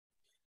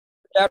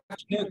Good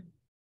afternoon.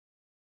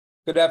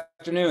 Good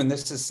afternoon.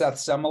 This is Seth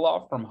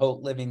Semilof from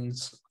Haute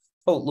Living's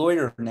Haute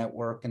Lawyer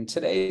Network, and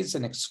today is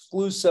an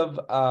exclusive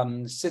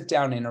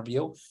sit-down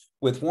interview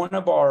with one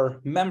of our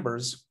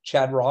members,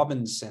 Chad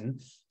Robinson.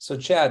 So,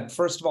 Chad,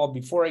 first of all,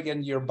 before I get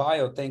into your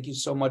bio, thank you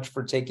so much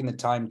for taking the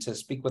time to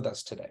speak with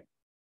us today.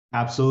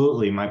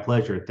 Absolutely, my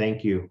pleasure.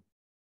 Thank you.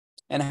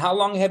 And how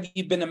long have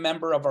you been a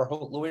member of our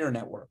Haute Lawyer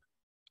Network?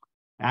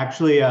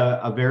 Actually,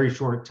 a very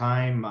short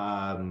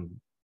time.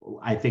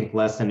 I think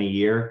less than a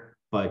year,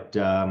 but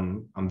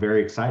I'm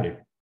very excited.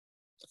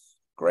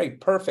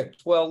 Great,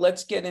 perfect. Well,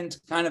 let's get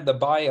into kind of the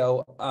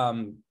bio, a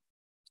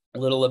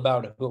little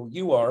about who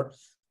you are.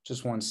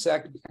 Just one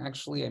second.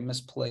 Actually, I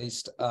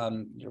misplaced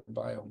your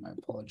bio. I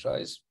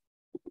apologize.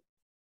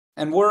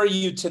 And where are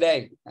you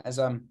today as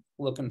I'm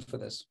looking for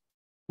this?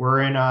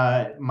 We're in,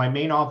 my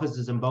main office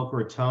is in Boca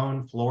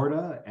Raton,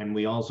 Florida, and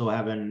we also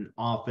have an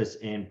office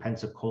in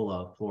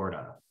Pensacola,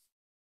 Florida.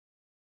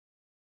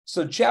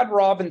 So Chad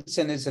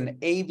Robinson is an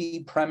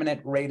AV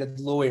Preeminent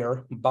rated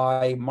lawyer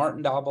by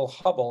Martin Dobell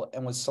Hubbell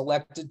and was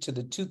selected to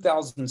the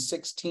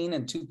 2016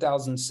 and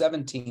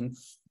 2017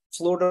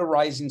 Florida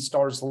Rising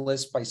Stars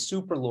list by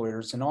Super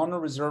Lawyers, an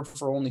honor reserved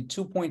for only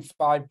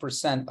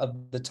 2.5% of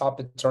the top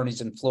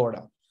attorneys in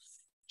Florida.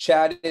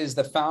 Chad is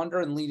the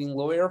founder and leading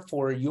lawyer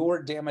for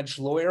Your Damaged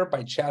Lawyer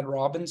by Chad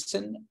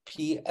Robinson,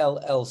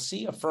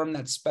 PLLC, a firm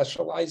that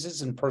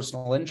specializes in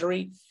personal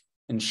injury,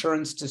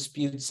 insurance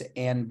disputes,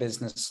 and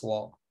business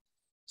law.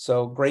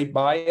 So great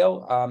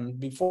bio.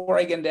 Before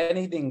I get into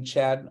anything,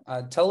 Chad,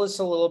 tell us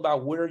a little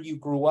about where you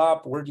grew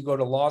up, where did you go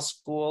to law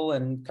school,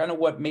 and kind of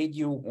what made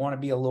you want to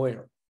be a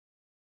lawyer.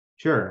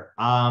 Sure.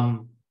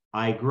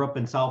 I grew up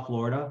in South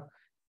Florida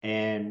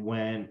and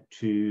went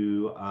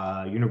to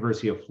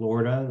University of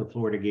Florida, the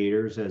Florida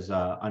Gators, as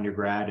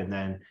undergrad. And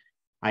then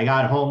I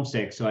got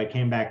homesick, so I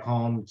came back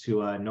home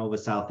to Nova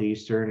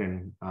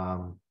Southeastern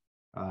and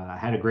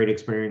had a great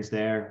experience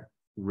there,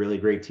 really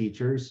great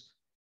teachers.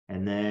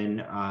 And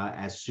then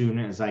as soon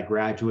as I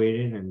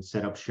graduated and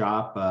set up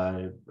shop,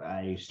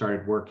 I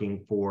started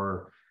working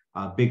for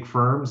big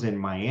firms in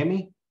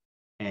Miami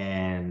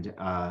and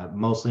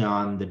mostly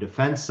on the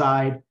defense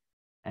side.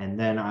 And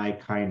then I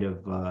kind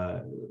of,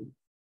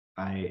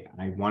 I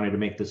wanted to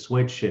make the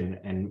switch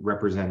and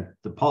represent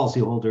the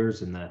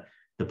policyholders and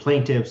the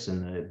plaintiffs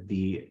and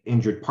the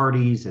injured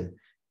parties and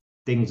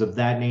things of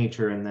that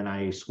nature. And then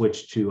I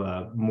switched to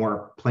a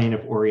more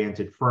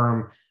plaintiff-oriented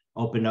firm,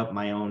 opened up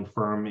my own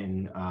firm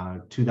in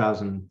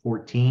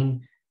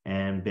 2014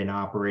 and been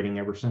operating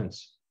ever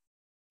since.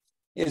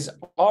 Is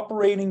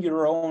operating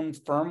your own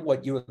firm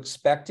what you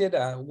expected?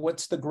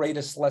 What's the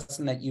greatest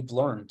lesson that you've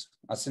learned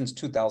since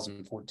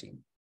 2014?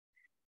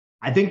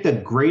 I think the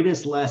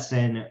greatest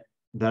lesson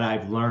that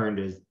I've learned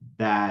is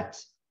that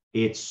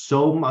it's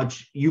so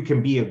much, you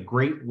can be a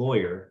great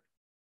lawyer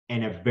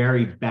and a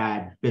very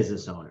bad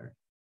business owner.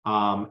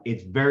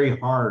 It's very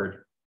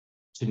hard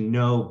to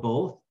know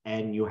both,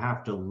 and you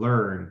have to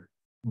learn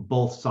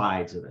both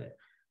sides of it.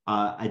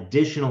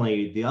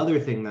 Additionally, the other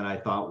thing that I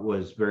thought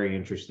was very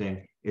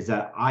interesting is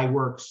that I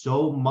work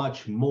so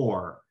much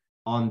more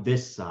on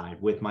this side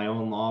with my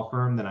own law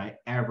firm than I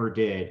ever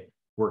did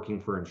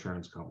working for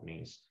insurance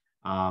companies.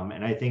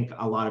 And I think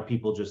a lot of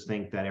people just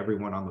think that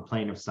everyone on the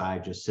plaintiff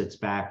side just sits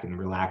back and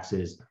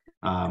relaxes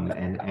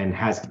and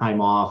has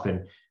time off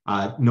and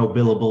no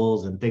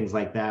billables and things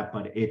like that.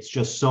 But it's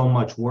just so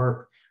much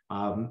work.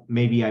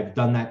 Maybe I've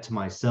done that to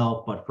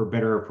myself, but for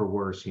better or for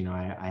worse, you know,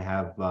 I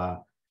have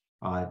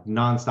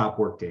nonstop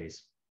work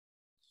days.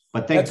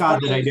 But thank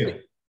God that I do.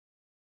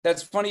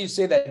 That's funny you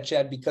say that,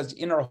 Chad, because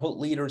in our Haute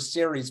Leaders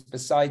series,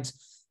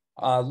 besides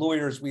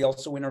lawyers, we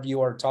also interview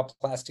our top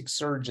plastic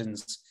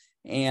surgeons.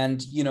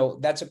 And, you know,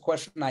 that's a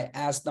question I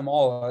asked them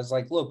all. I was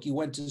like, look, you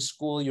went to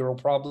school, you're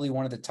probably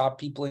one of the top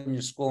people in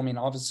your school. I mean,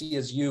 obviously,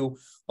 as you,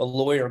 a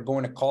lawyer,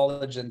 going to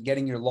college and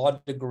getting your law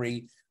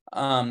degree,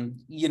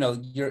 you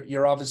know,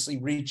 you're obviously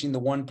reaching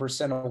the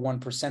 1% of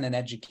 1% in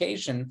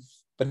education,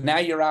 but now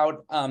you're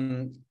out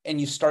and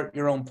you start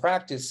your own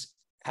practice.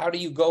 How do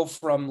you go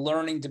from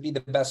learning to be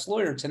the best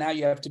lawyer to now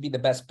you have to be the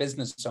best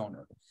business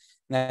owner?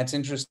 And that's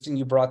interesting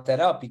you brought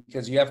that up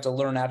because you have to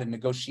learn how to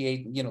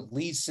negotiate, you know,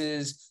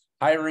 leases,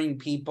 hiring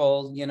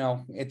people. You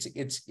know,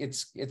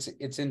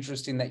 it's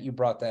interesting that you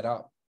brought that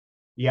up.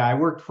 Yeah, I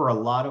worked for a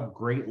lot of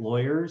great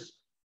lawyers,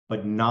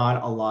 but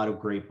not a lot of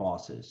great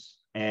bosses.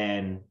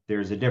 And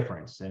there's a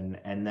difference. And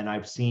then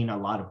I've seen a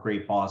lot of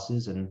great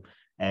bosses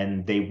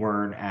and they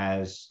weren't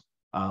as,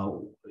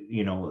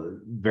 you know,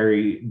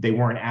 they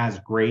weren't as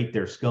great.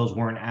 Their skills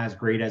weren't as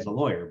great as a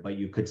lawyer, but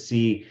you could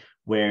see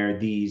where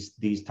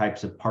these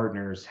types of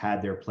partners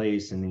had their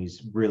place in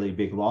these really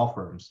big law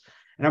firms.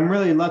 And I'm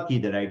really lucky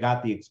that I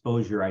got the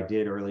exposure I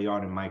did early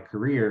on in my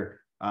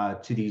career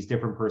to these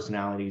different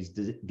personalities,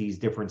 these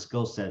different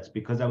skill sets,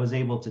 because I was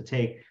able to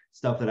take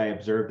stuff that I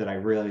observed that I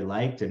really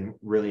liked and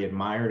really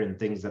admired and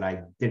things that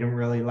I didn't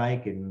really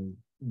like and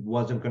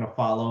wasn't going to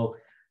follow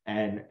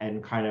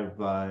and kind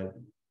of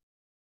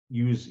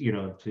use, you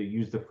know, to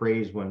use the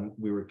phrase when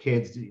we were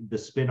kids, the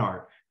spin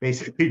art,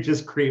 basically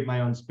just create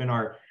my own spin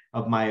art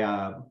of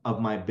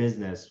my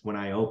business when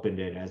I opened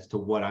it, as to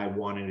what I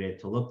wanted it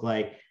to look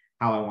like,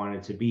 how I wanted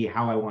it to be,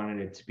 how I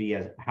wanted it to be,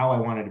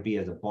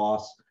 as a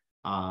boss,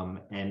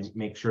 and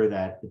make sure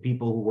that the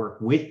people who work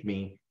with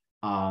me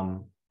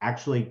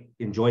actually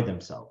enjoy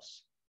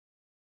themselves.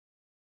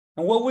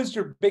 And what was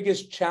your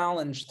biggest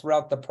challenge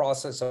throughout the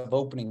process of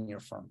opening your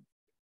firm?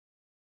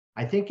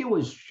 I think it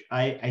was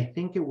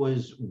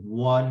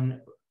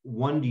one,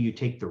 do you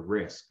take the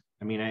risk?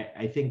 I mean,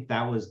 I think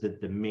that was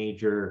the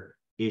major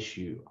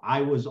issue.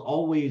 I was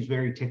always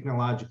very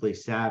technologically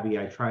savvy.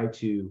 I tried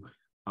to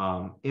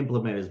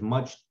implement as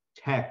much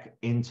tech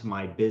into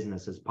my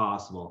business as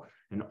possible,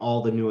 and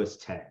all the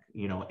newest tech.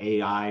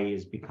 AI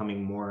is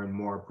becoming more and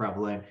more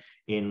prevalent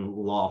in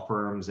law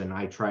firms, and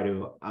I try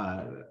to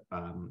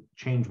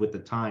change with the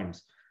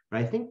times.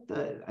 But I think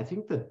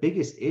the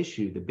biggest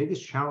issue, the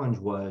biggest challenge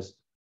was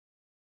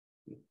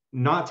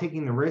not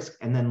taking the risk,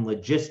 and then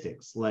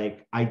logistics.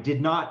 Like, I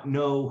did not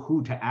know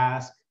who to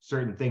ask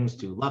certain things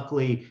to.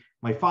 Luckily,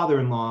 my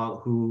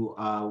father-in-law, who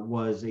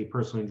was a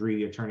personal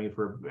injury attorney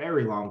for a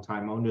very long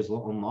time, owned his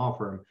own law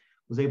firm,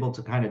 was able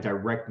to kind of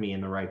direct me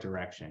in the right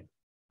direction.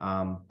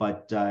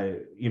 But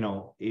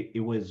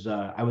it was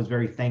I was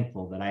very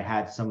thankful that I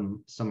had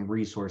some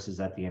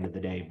resources at the end of the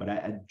day.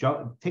 But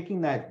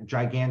taking that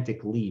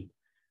gigantic leap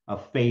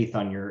of faith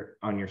on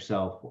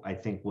yourself, I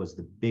think, was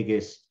the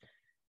biggest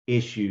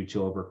issue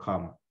to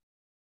overcome.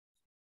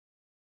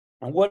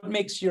 And what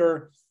makes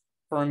your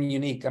firm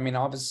unique? I mean,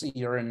 obviously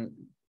you're in,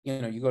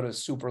 you go to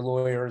super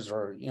lawyers,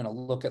 or,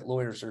 look at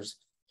lawyers, there's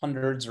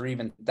hundreds or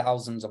even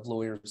thousands of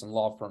lawyers and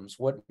law firms.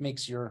 What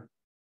makes your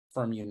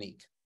firm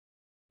unique?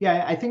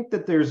 Yeah, I think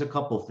that there's a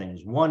couple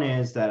things. One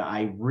is that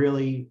I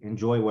really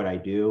enjoy what I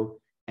do.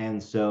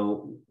 And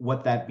so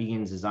what that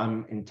means is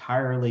I'm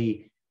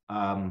entirely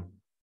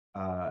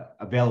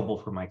available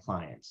for my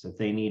clients. If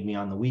they need me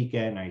on the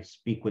weekend, I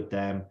speak with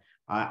them.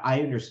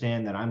 I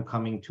understand that I'm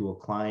coming to a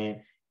client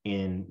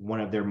in one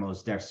of their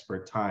most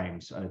desperate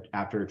times,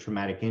 after a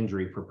traumatic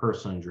injury for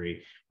personal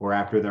injury, or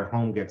after their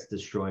home gets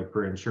destroyed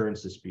for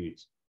insurance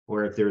disputes,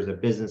 or if there's a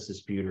business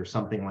dispute or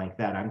something like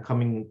that. I'm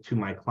coming to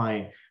my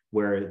client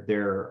where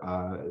they're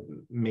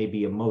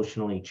maybe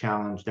emotionally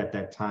challenged at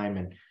that time,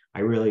 and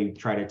I really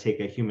try to take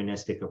a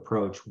humanistic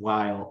approach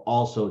while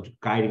also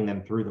guiding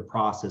them through the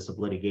process of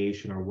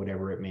litigation or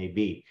whatever it may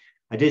be.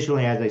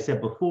 Additionally, as I said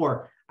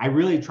before, I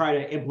really try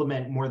to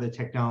implement more of the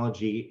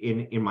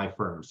technology in my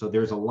firm. So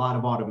there's a lot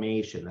of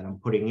automation that I'm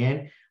putting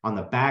in on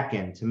the back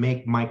end to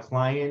make my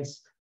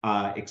clients'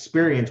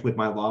 experience with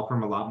my law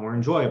firm a lot more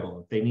enjoyable.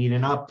 If they need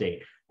an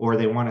update or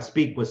they want to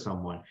speak with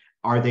someone,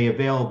 are they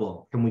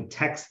available? Can we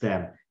text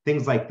them?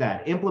 Things like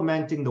that.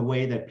 Implementing the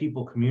way that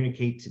people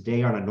communicate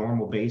today on a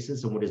normal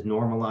basis and what is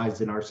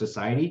normalized in our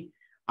society,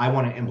 I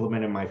want to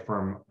implement in my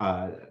firm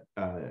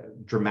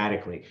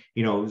dramatically.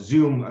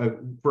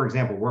 Zoom, for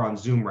example, we're on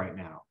Zoom right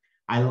now.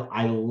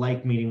 I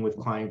like meeting with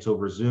clients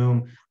over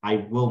Zoom.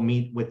 I will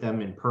meet with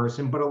them in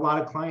person, but a lot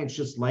of clients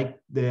just like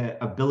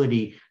the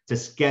ability to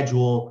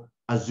schedule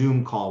a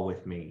Zoom call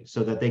with me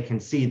so that they can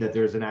see that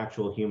there's an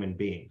actual human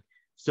being.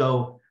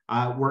 So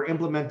we're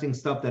implementing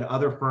stuff that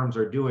other firms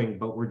are doing,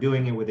 but we're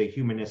doing it with a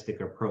humanistic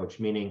approach,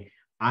 meaning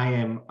I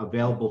am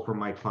available for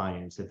my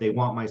clients. If they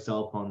want my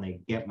cell phone,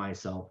 they get my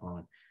cell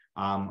phone.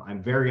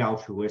 I'm very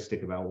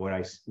altruistic about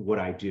what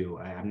I do.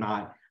 I'm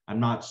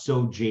not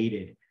so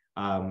jaded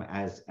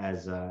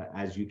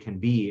as you can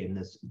be in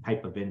this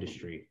type of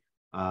industry.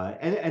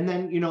 And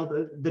then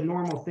the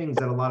normal things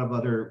that a lot of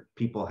other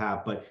people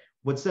have. But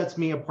what sets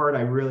me apart,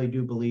 I really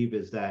do believe,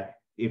 is that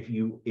if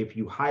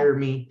you hire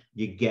me,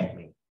 you get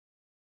me.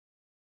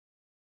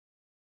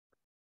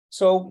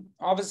 So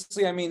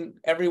obviously, I mean,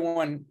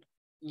 everyone,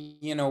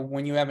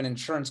 when you have an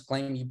insurance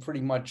claim, you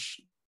pretty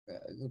much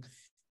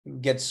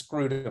get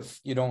screwed if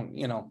you don't,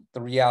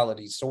 the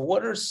reality. So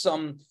what are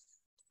some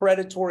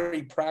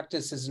predatory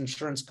practices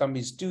insurance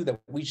companies do that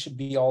we should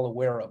be all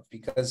aware of?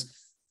 Because,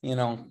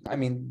 I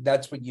mean,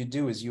 that's what you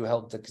do, is you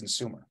help the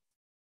consumer.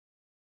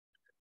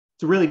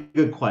 It's a really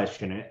good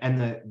question.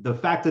 And the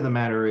fact of the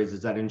matter is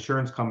that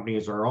insurance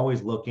companies are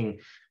always looking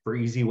for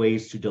easy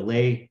ways to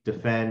delay,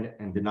 defend,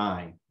 and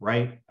deny,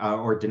 right?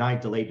 Or deny,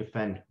 delay,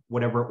 defend,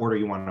 whatever order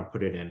you want to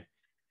put it in.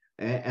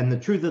 And the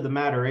truth of the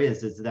matter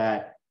is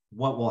that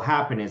what will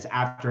happen is,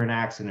 after an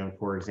accident,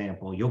 for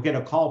example, you'll get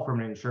a call from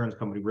an insurance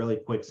company really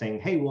quick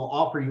saying, hey, we'll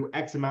offer you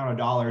X amount of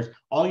dollars.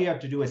 All you have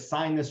to do is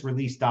sign this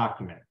release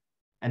document.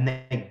 And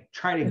they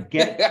try to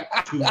get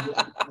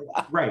to,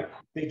 right.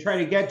 They try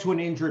to get to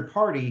an injured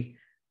party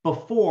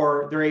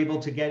before they're able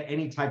to get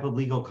any type of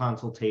legal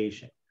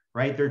consultation,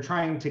 right? They're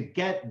trying to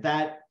get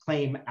that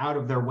claim out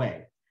of their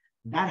way.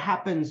 That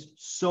happens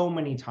so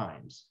many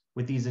times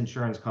with these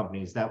insurance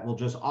companies that will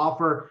just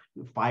offer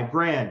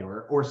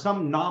 $5,000 or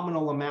some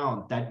nominal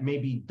amount that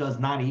maybe does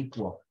not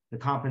equal the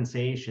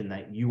compensation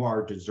that you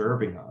are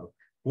deserving of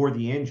for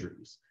the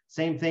injuries.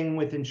 Same thing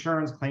with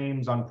insurance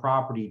claims on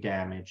property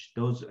damage.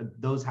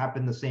 Those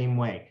happen the same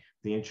way.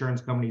 The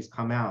insurance companies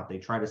come out, they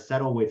try to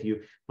settle with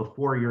you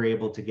before you're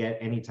able to get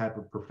any type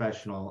of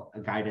professional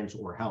guidance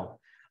or help.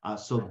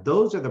 So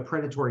those are the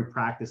predatory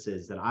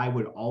practices that I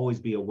would always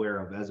be aware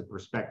of as a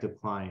prospective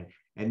client.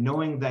 And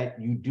knowing that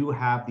you do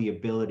have the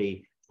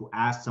ability to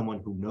ask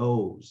someone who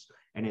knows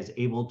and is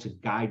able to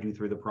guide you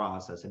through the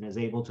process and is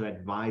able to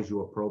advise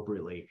you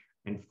appropriately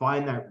and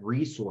find that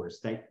resource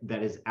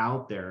that is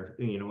out there.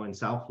 In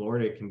South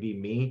Florida, it can be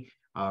me,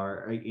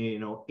 or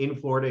in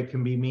Florida, it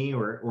can be me,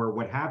 or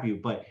what have you.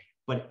 But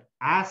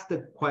ask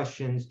the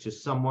questions to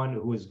someone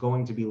who is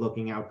going to be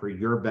looking out for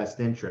your best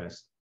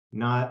interest,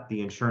 not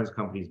the insurance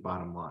company's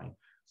bottom line.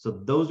 So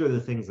those are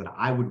the things that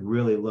I would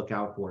really look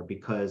out for,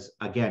 because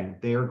again,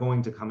 they are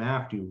going to come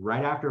after you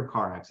right after a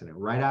car accident,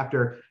 right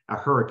after a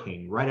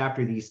hurricane, right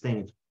after these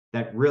things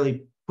that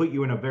really put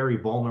you in a very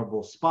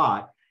vulnerable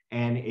spot.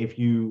 And if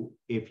you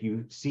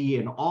see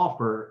an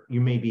offer,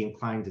 you may be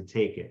inclined to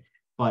take it,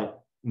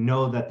 but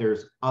know that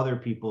there's other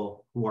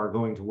people who are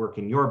going to work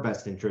in your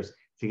best interest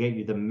to get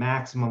you the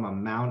maximum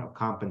amount of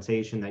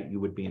compensation that you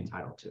would be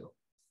entitled to.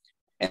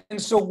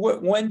 And so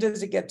when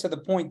does it get to the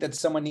point that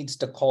someone needs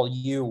to call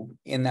you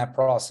in that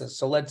process?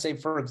 So let's say,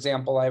 for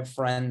example, I have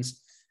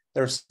friends,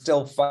 they're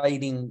still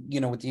fighting,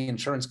 with the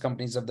insurance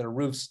companies of their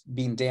roofs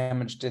being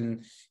damaged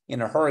in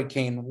a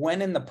hurricane.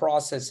 When in the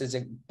process is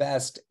it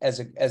best as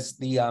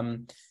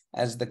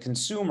the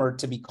consumer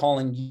to be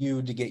calling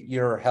you to get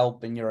your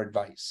help and your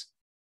advice?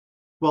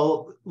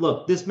 Well,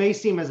 look, this may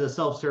seem as a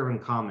self-serving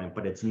comment,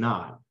 but it's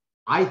not.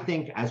 I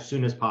think as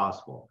soon as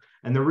possible.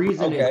 And the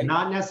reason is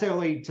not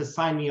necessarily to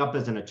sign me up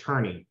as an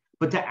attorney,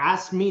 but to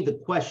ask me the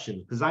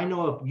questions, because I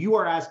know if you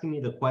are asking me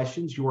the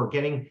questions, you are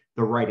getting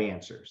the right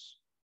answers,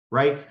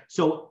 right?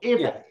 So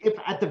if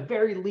at the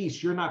very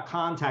least you're not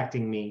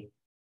contacting me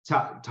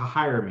to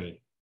hire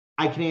me,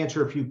 I can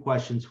answer a few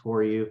questions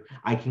for you.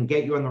 I can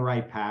get you on the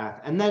right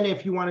path. And then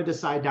if you want to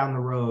decide down the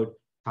road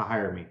to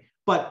hire me.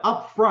 But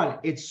up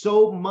front, it's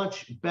so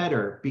much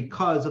better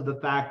because of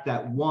the fact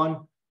that,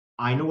 one,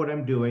 I know what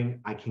I'm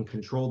doing. I can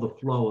control the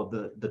flow of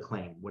the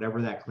claim,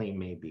 whatever that claim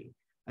may be.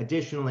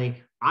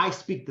 Additionally, I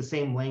speak the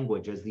same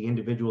language as the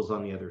individuals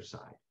on the other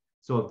side.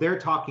 So if they're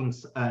talking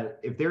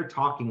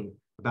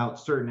about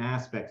certain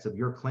aspects of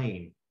your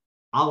claim,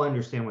 I'll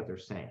understand what they're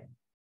saying,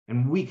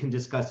 and we can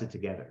discuss it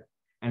together.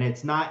 And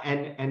it's not,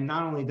 and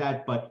not only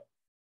that, but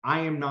I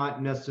am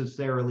not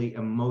necessarily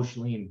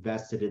emotionally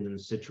invested in the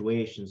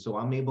situation, so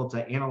I'm able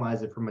to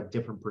analyze it from a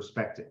different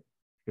perspective.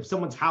 If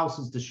someone's house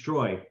is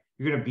destroyed,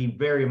 you're going to be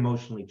very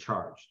emotionally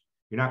charged.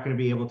 You're not going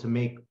to be able to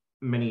make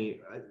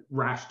many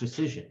rash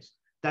decisions.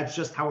 That's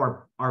just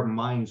how our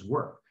minds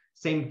work.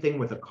 Same thing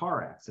with a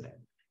car accident.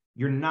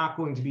 You're not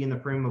going to be in the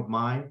frame of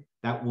mind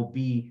that will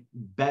be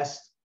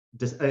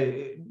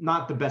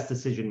not the best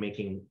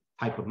decision-making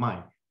type of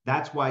mind.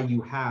 That's why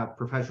you have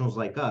professionals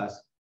like us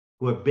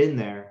who have been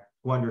there,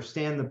 who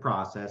understand the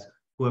process,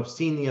 who have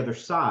seen the other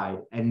side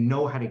and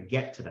know how to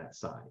get to that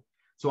side.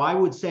 So I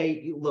would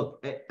say,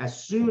 look,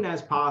 as soon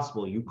as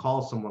possible, you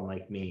call someone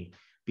like me,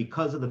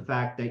 because of the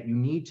fact that you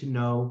need to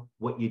know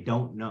what you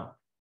don't know.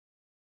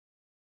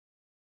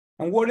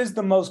 And what is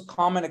the most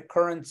common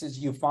occurrences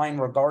you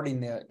find regarding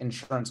the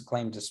insurance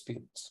claim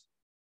disputes?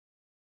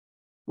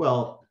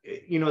 Well,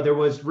 there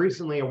was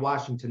recently a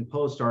Washington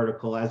Post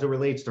article as it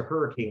relates to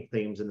hurricane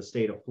claims in the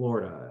state of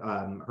Florida.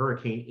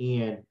 Hurricane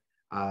Ian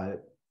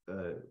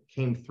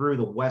came through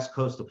the west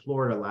coast of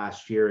Florida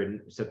last year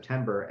in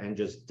September and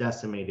just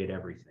decimated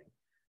everything.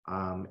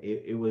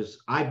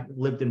 I've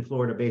lived in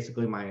Florida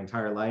basically my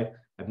entire life.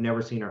 I've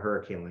never seen a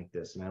hurricane like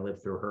this. And I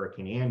lived through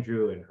Hurricane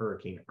Andrew and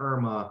Hurricane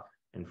Irma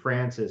and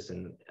Francis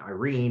and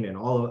Irene and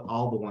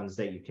all the ones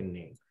that you can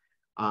name.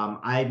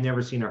 I've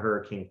never seen a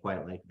hurricane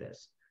quite like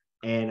this.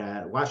 And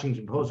a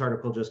Washington Post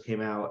article just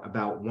came out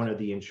about one of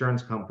the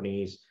insurance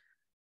companies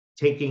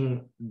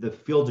taking the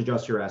field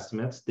adjuster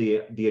estimates,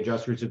 the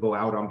adjusters who go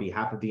out on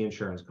behalf of the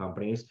insurance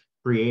companies,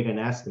 create an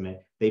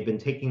estimate. They've been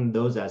taking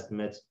those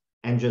estimates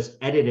and just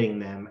editing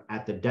them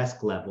at the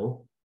desk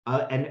level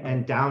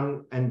and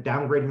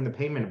downgrading the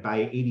payment by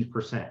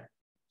 80%.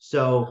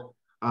 So,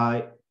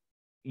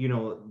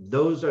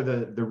 those are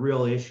the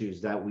real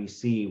issues that we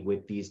see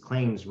with these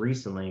claims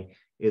recently,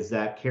 is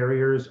that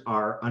carriers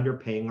are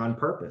underpaying on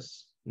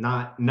purpose.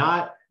 Not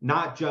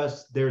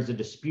just there's a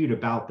dispute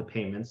about the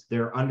payments,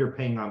 they're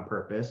underpaying on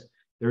purpose.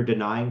 They're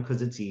denying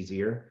because it's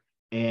easier.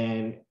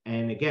 And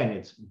again,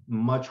 it's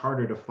much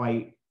harder to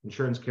fight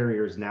insurance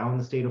carriers now in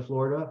the state of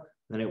Florida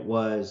than it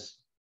was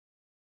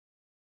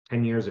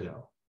 10 years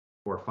ago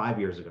or 5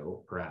 years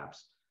ago,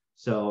 perhaps.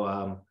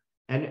 So,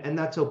 and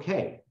that's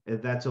okay.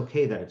 That's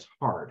okay that it's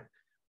hard.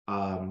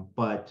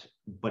 But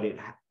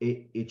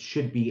it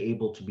should be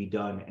able to be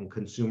done, and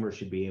consumers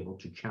should be able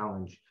to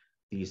challenge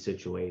these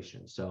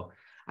situations. So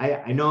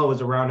I know it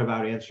was a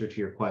roundabout answer to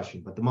your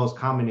question, but the most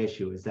common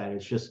issue is that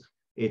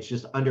it's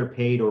just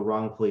underpaid or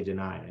wrongfully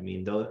denied. I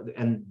mean,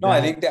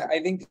 I think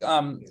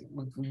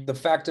the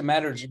fact of the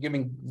matter is you're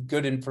giving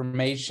good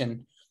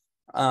information.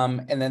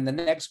 And then the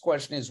next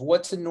question is,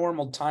 what's a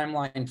normal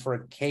timeline for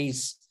a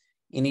case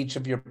in each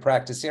of your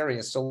practice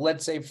areas? So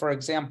let's say, for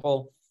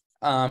example,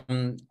 I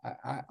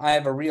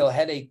have a real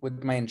headache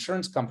with my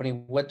insurance company.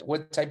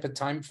 What type of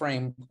time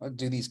frame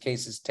do these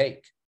cases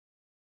take?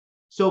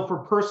 So for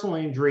personal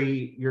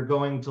injury, you're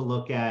going to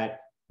look at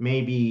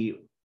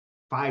maybe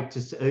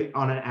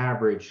on an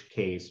average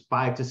case,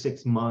 5 to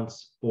 6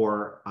 months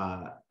for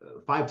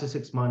 5 to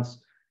 6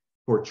 months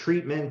for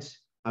treatment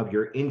of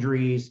your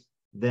injuries.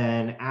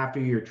 Then after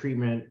your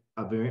treatment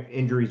of your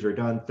injuries are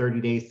done,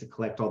 30 days to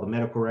collect all the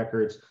medical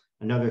records,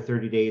 another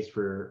 30 days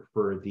for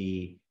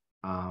the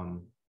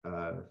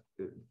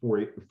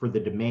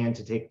demand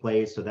to take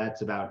place. So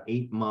that's about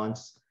 8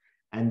 months.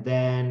 And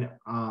then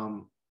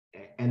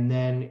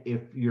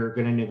if you're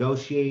going to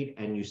negotiate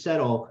and you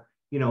settle,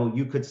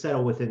 you could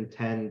settle within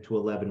 10 to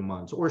 11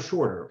 months or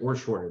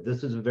shorter.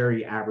 This is a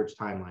very average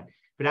timeline.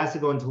 If it has to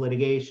go into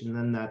litigation,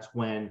 then that's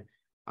when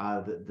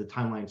the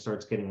timeline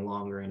starts getting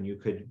longer and you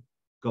could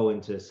go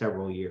into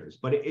several years.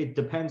 But it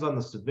depends on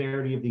the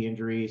severity of the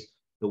injuries,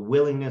 the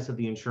willingness of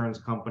the insurance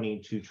company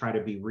to try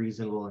to be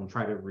reasonable and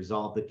try to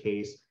resolve the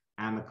case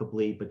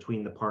amicably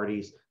between the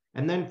parties.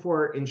 And then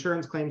for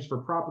insurance claims for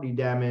property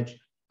damage,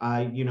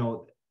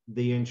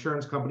 the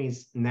insurance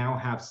companies now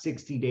have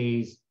 60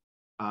 days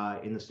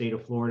in the state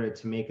of Florida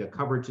to make a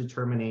coverage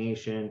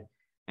determination.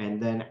 And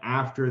then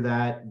after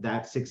that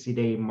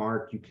 60-day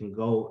mark, you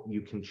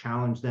can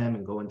challenge them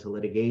and go into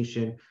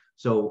litigation.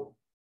 So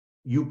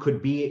you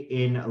could be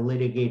in a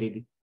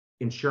litigated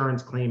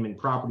insurance claim and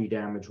property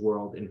damage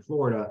world in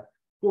Florida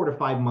 4 to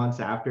 5 months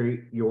after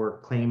your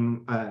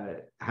claim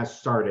has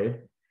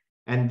started.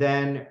 And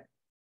then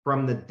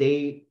from the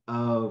date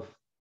of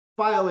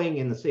filing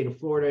in the state of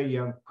Florida,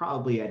 you have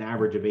probably an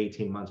average of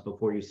 18 months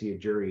before you see a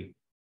jury.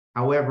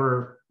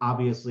 However,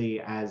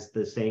 obviously, as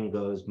the saying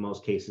goes,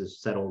 most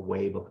cases settle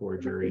way before a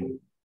jury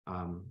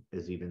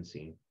is even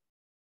seen.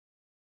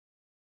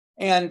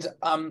 And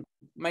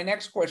my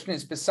next question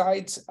is,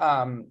 besides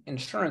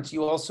insurance,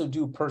 you also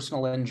do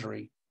personal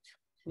injury.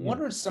 What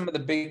are some of the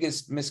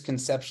biggest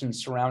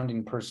misconceptions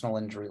surrounding personal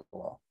injury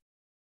law?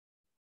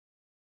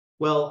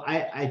 Well,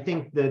 I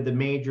think the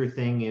major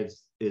thing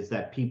is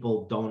that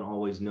people don't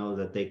always know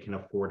that they can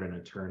afford an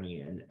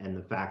attorney, and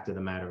the fact of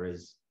the matter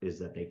is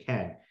that they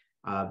can.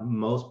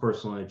 Most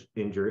personal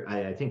injury,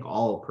 I think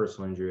all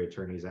personal injury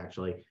attorneys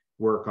actually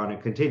work on a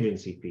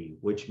contingency fee,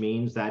 which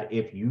means that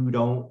if you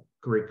don't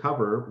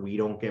recover, we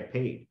don't get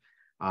paid.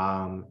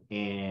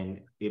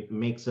 And it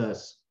makes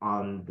us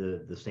on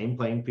the same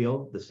playing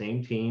field, the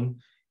same team,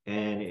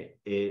 and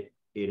it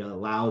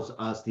allows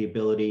us the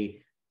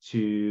ability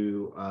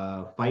to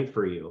fight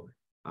for you,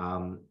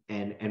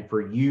 and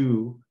for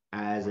you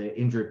as an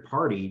injured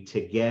party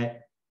to get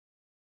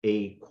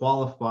a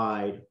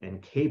qualified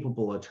and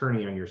capable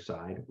attorney on your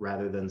side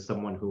rather than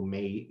someone who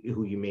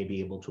you may be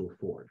able to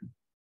afford.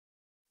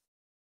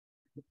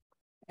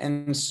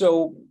 And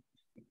so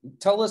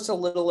tell us a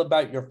little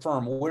about your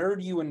firm. Where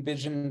do you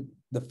envision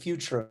the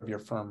future of your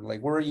firm?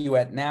 Like, where are you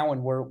at now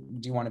and where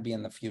do you want to be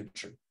in the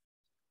future?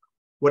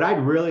 What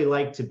I'd really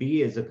like to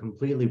be is a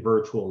completely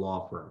virtual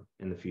law firm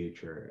in the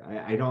future.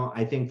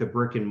 I think the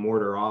brick and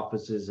mortar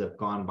offices have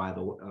gone by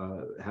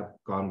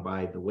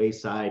the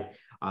wayside.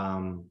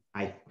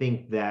 I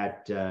think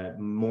that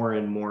more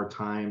and more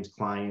times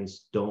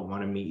clients don't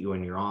want to meet you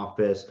in your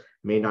office,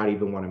 may not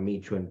even want to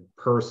meet you in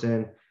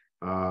person.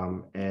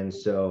 And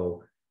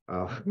so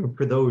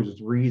for those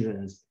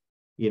reasons,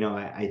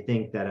 I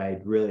think that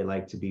I'd really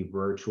like to be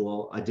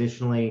virtual.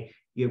 Additionally,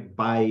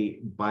 by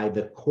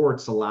the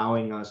courts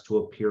allowing us to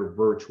appear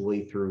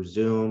virtually through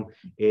Zoom,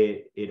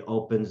 it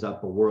opens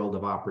up a world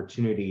of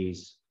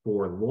opportunities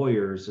for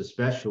lawyers,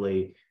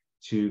 especially,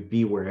 to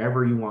be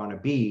wherever you want to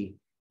be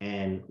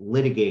and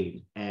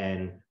litigate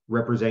and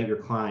represent your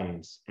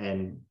clients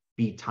and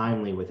be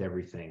timely with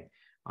everything.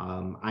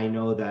 I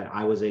know that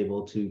I was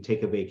able to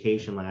take a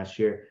vacation last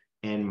year,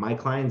 and my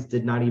clients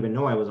did not even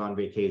know I was on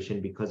vacation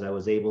because I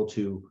was able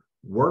to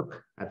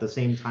work at the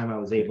same time I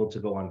was able to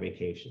go on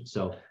vacation.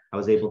 So I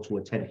was able to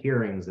attend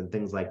hearings and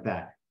things like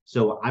that.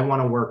 So I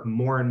want to work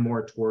more and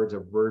more towards a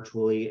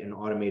virtually and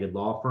automated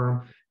law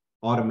firm.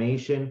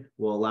 Automation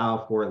will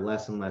allow for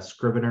less and less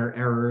scrivener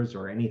errors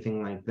or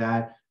anything like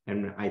that.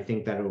 And I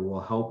think that it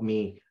will help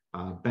me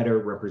better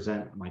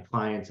represent my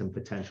clients and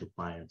potential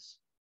clients.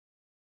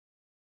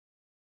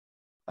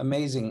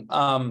 Amazing.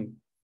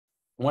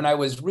 When I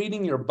was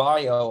reading your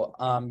bio,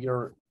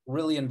 you're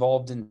really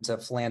involved into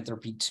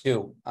philanthropy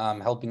too,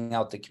 helping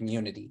out the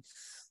community.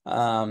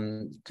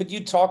 Could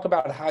you talk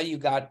about how you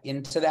got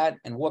into that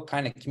and what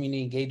kind of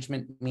community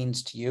engagement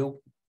means to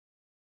you?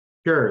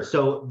 Sure.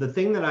 So the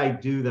thing that I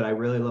do that I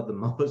really love the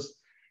most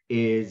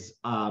is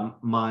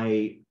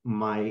my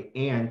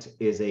aunt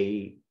is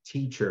a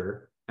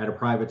teacher at a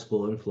private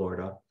school in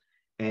Florida,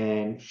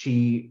 and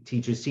she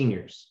teaches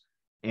seniors.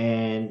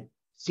 And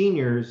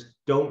seniors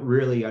don't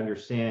really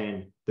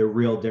understand the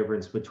real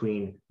difference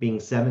between being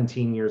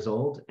 17 years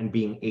old and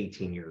being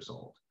 18 years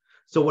old.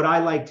 So what I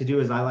like to do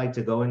is I like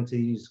to go into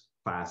these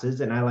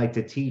classes and I like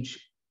to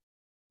teach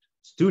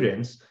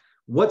students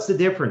what's the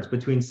difference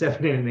between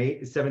 17 and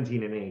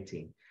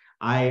 18.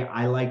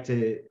 I like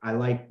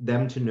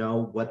them to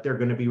know what they're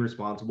going to be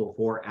responsible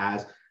for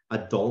as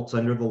adults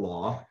under the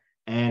law,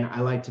 and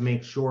I like to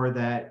make sure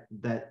that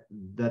they're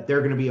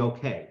going to be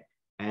okay.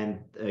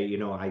 And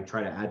I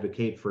try to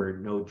advocate for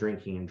no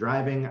drinking and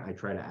driving. I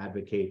try to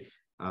advocate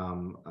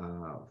for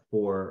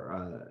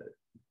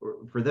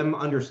them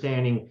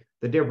understanding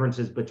the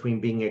differences between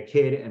being a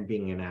kid and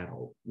being an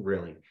adult,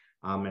 really.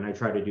 And I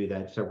try to do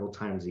that several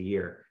times a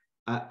year.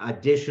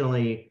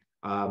 Additionally,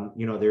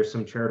 there's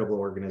some charitable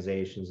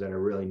organizations that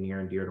are really near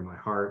and dear to my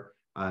heart.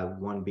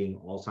 One being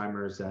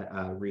Alzheimer's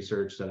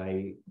research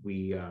that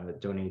we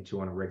donate to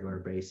on a regular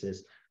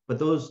basis. But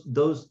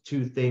those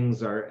two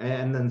things are,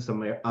 and then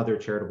some other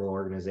charitable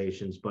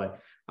organizations. But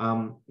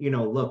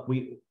look,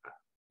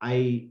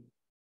 I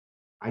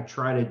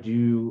try to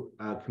do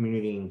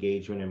community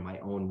engagement in my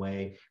own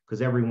way,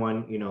 because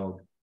everyone,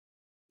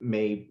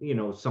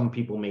 some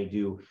people may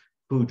do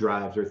food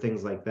drives or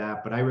things like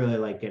that, but I really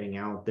like getting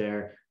out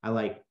there. I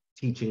like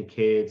teaching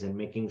kids and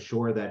making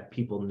sure that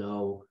people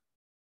know,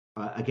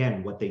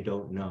 again, what they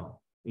don't know.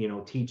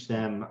 Teach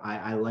them.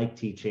 I like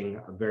teaching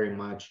very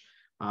much.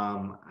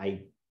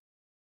 I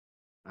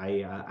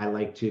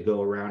like to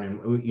go around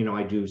and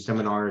I do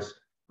seminars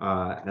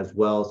as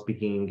well,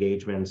 speaking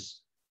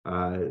engagements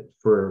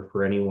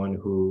for anyone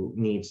who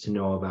needs to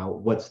know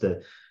about what's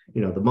the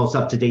most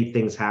up-to-date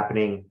things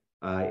happening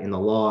in the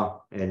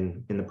law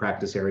and in the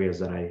practice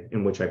areas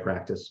in which I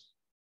practice.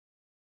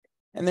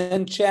 And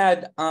then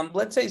Chad,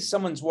 let's say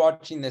someone's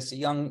watching this, a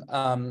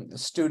young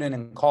student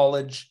in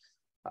college.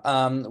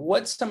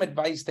 What's some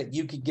advice that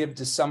you could give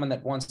to someone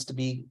that wants to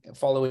be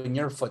following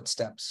your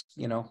footsteps?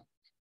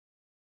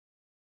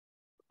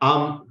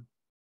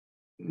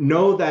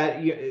 Know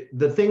that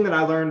the thing that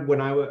I learned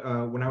when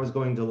I was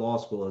going to law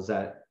school is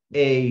that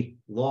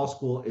law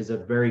school is a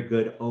very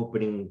good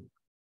opening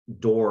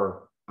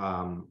door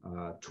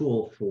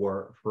tool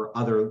for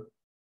other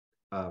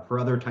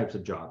types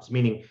of jobs.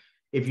 Meaning,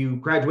 if you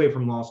graduate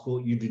from law school,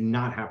 you do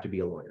not have to be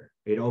a lawyer.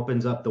 It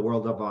opens up the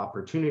world of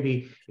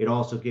opportunity. It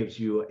also gives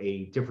you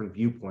a different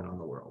viewpoint on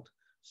the world.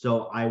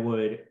 So I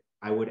would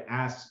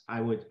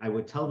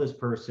tell this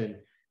person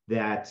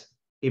that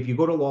if you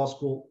go to law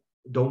school,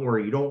 don't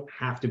worry, you don't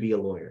have to be a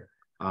lawyer.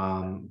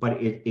 But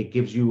it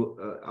gives you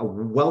a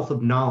wealth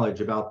of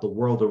knowledge about the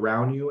world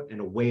around you and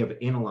a way of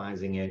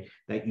analyzing it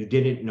that you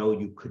didn't know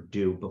you could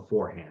do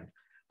beforehand.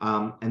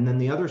 And then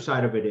the other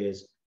side of it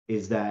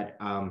is that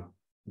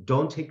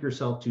don't take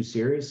yourself too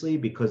seriously,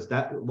 because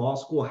that law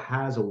school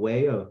has a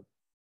way of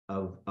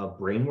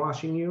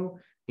brainwashing you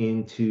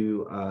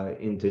into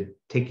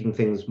taking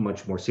things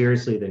much more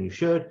seriously than you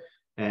should,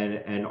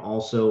 and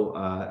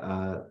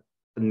also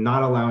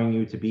not allowing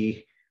you to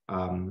be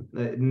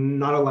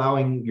not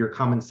allowing your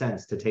common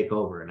sense to take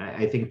over. And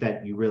I think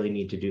that you really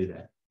need to do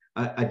that.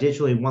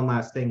 Additionally, one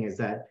last thing is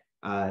that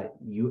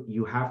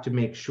you have to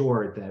make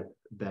sure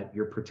that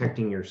you're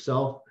protecting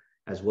yourself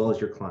as well as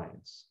your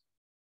clients.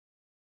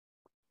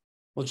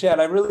 Well, Chad,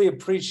 I really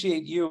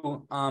appreciate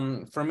you.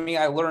 For me,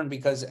 I learned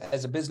because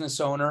as a business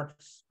owner,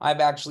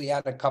 I've actually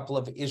had a couple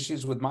of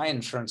issues with my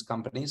insurance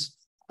companies.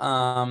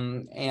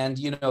 And,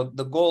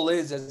 the goal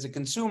is, as a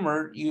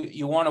consumer,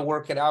 you want to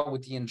work it out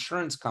with the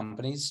insurance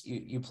companies.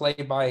 You play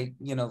by,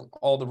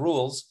 all the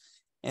rules.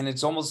 And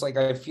it's almost like,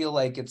 I feel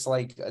like it's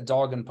like a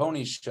dog and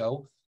pony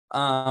show.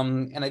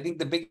 And I think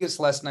the biggest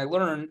lesson I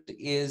learned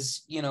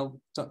is,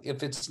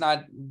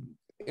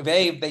 if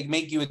they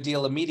make you a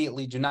deal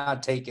immediately, do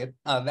not take it.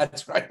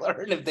 That's what I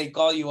learned. If they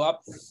call you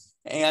up.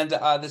 And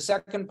the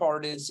second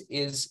part is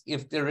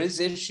if there is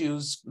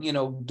issues,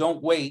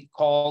 don't wait,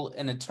 call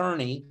an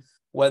attorney,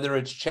 whether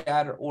it's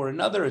Chad or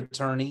another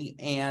attorney,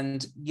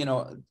 and,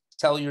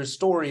 tell your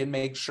story and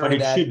make sure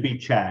that it should be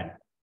Chad.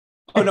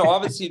 Oh, no,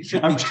 obviously it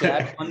should be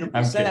Chad,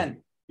 100%.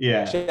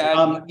 Yeah.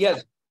 Chad,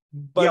 yes.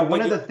 But yeah,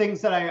 one of the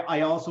things that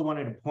I also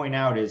wanted to point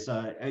out is,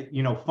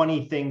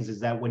 funny things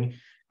is that when,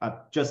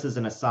 just as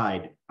an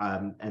aside,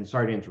 and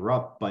sorry to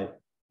interrupt, but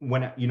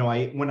when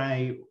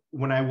I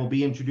will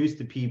be introduced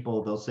to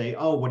people, they'll say,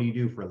 "Oh, what do you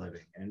do for a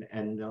living?"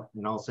 And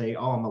I'll say,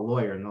 "Oh, I'm a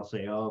lawyer," and they'll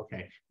say, "Oh,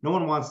 okay." No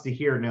one wants to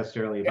hear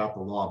necessarily about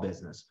the law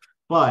business,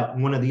 but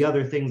one of the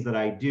other things that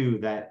I do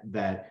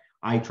that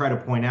I try to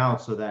point out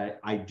so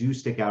that I do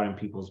stick out in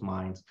people's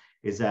minds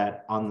is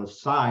that on the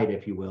side,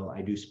 if you will,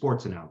 I do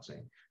sports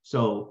announcing.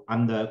 So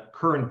I'm the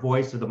current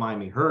voice of the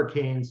Miami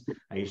Hurricanes.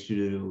 I used to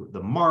do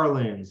the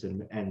Marlins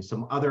and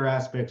some other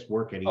aspects,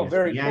 work at ESPN. Oh,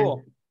 very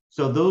cool.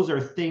 So those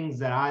are things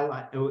that I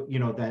like,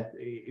 that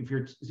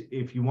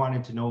if you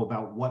wanted to know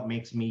about what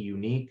makes me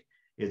unique,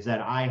 is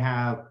that I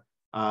have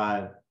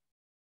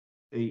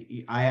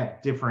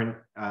different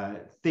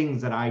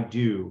things that I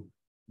do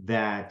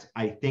that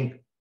I think,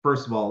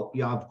 first of all,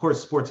 of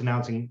course, sports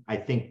announcing, I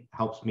think,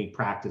 helps me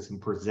practice and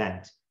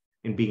present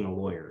in being a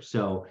lawyer.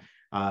 So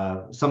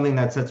something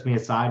that sets me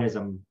aside is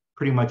I'm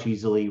pretty much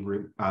easily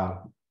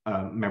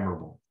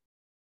memorable.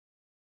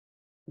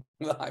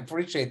 Well, I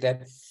appreciate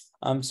that.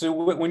 So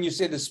when you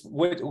say this,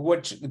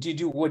 what do you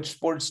do? Which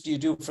sports do you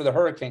do for the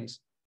Hurricanes?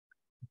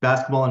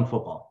 Basketball and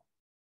football.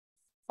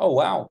 Oh,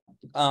 wow.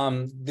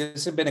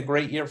 this has been a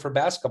great year for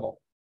basketball.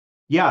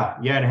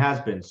 Yeah, it has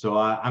been. So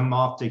I'm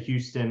off to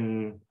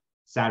Houston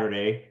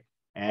Saturday,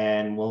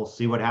 and we'll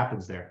see what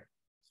happens there.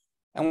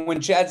 And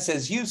when Chad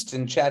says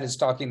Houston, Chad is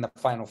talking the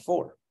Final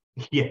Four.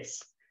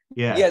 Yes.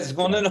 Yeah. Yes.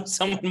 Well, no,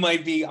 someone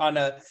might be on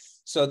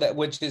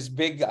which is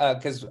big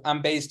because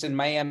I'm based in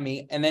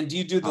Miami. And then do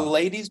you do the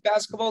ladies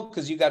basketball?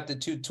 Because you got the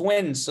two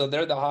twins, so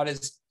they're the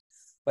hottest.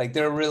 Like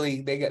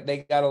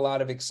they got a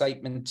lot of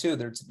excitement too.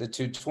 They're the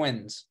two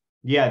twins.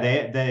 Yeah,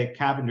 the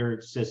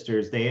Cavender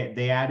sisters,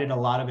 they added a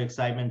lot of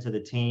excitement to the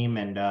team,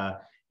 and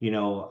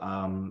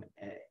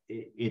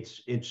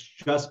it's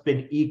just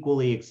been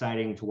equally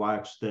exciting to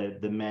watch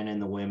the men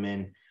and the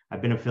women.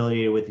 I've been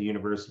affiliated with the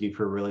university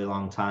for a really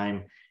long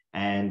time,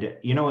 and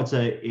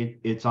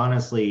it's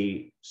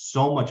honestly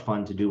so much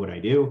fun to do what I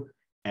do,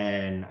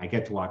 and I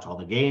get to watch all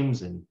the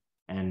games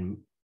and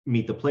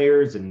meet the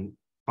players and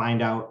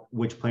find out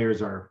which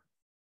players are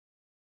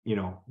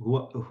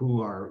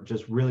who are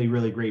just really,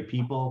 really great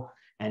people,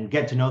 and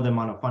get to know them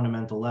on a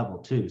fundamental level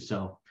too.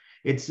 So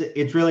it's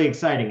really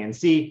exciting, and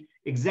see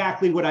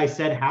exactly what I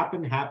said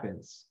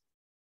happens.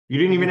 You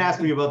didn't even ask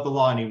me about the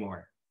law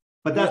anymore,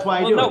 but that's why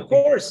I do it. Of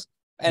course.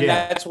 And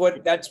that's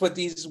what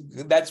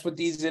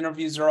these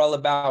interviews are all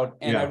about.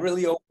 And I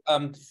really hope,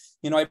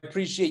 I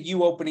appreciate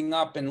you opening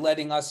up and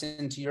letting us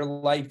into your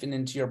life and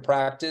into your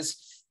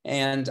practice.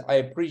 And I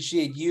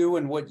appreciate you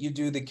and what you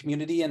do the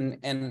community,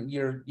 and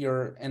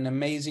you're an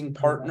amazing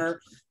partner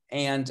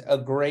and a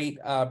great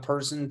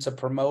person to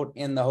promote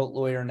in the Haute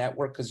Lawyer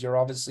Network, because you're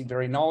obviously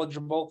very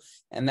knowledgeable,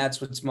 and that's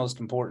what's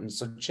most important.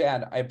 So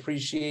Chad, I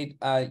appreciate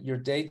your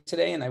day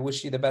today, and I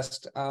wish you the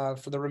best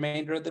for the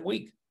remainder of the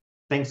week.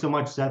 Thanks so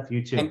much, Seth.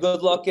 You too. And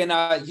good luck in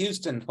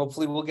Houston.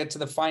 Hopefully we'll get to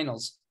the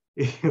finals.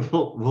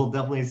 We'll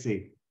definitely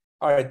see.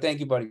 All right. Thank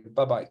you, buddy.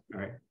 Bye-bye. All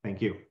right.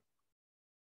 Thank you.